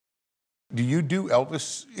Do you do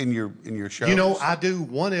Elvis in your shows? You know, I do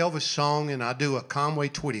one Elvis song and I do a Conway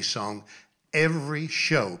Twitty song every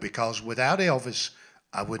show, because without Elvis,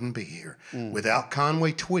 I wouldn't be here. Without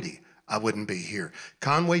Conway Twitty, I wouldn't be here.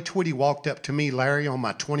 Conway Twitty walked up to me, Larry, on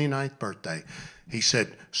my 29th birthday. He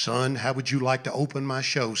said, "Son, how would you like to open my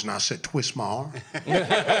shows?" And I said, "Twist my arm."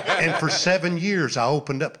 And for 7 years, I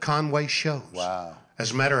opened up Conway shows. Wow.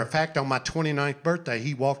 As a matter of fact, on my 29th birthday,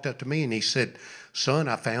 he walked up to me and he said, "Son,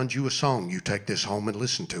 I found you a song. You take this home and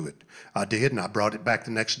listen to it." I did, and I brought it back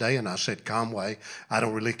the next day, and I said, "Conway, I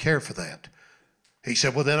don't really care for that." He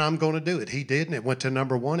said, "Well, then I'm going to do it." He did, and it went to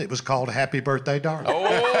 #1. It was called "Happy Birthday, Darling."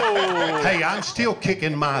 Oh! Hey, I'm still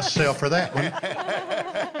kicking myself for that one.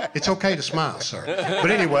 It's okay to smile, sir.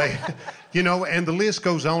 But anyway, you know, and the list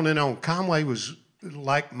goes on and on. Conway was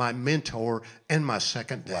like my mentor and my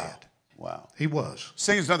second dad. Wow. He was.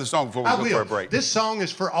 Sing us another song before we go for a break. This song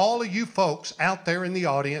is for all of you folks out there in the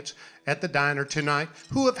audience at the diner tonight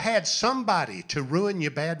who have had somebody to ruin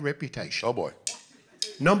your bad reputation. Oh, boy.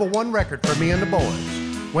 #1 record for me and the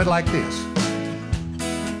boys went like this.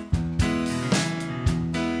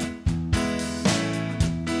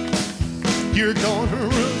 You're gonna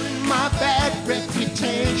ruin my bad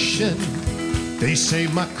reputation. They say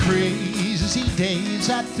my crazy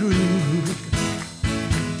days are through.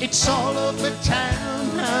 It's all over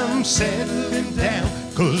town, I'm settling down,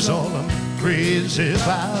 'cause all I'm crazy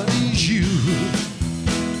about is you.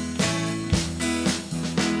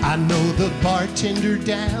 I know the bartender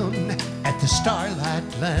down at the Starlight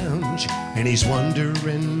Lounge, and he's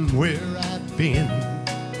wondering where I've been.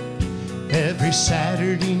 Every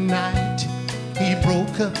Saturday night he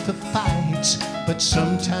broke up the fights, but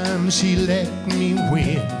sometimes he let me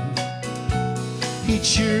win. He'd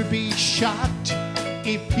sure be shocked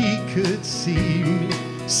if he could see me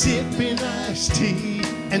sipping iced tea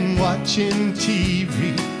and watching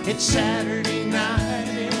TV. It's Saturday night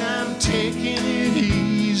and I'm taking it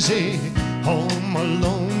easy, home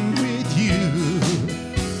alone with you.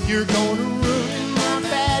 You're gonna ruin my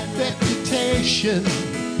bad reputation,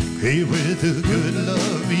 hey, with the good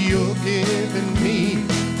love you're giving me.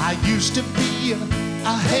 I used to be a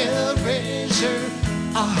hellraiser,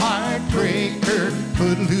 a heartbreaker,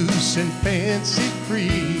 put loose and fancy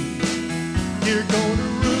free. You're gonna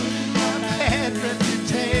ruin my bad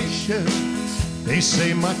reputation. They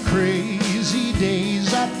say my crazy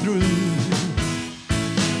days are through.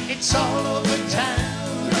 It's all over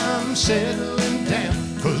town, I'm settling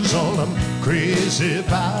down, 'cause all I'm crazy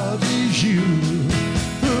about is you.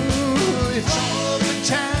 Ooh, it's all over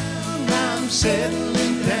town, I'm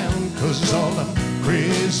settling down, 'cause all I'm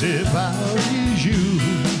crazy about is you.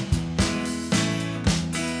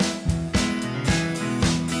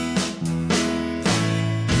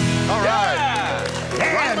 All right.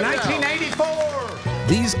 Yeah, 1984.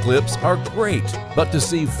 These clips are great, but to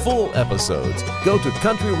see full episodes, go to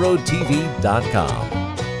countryroadtv.com.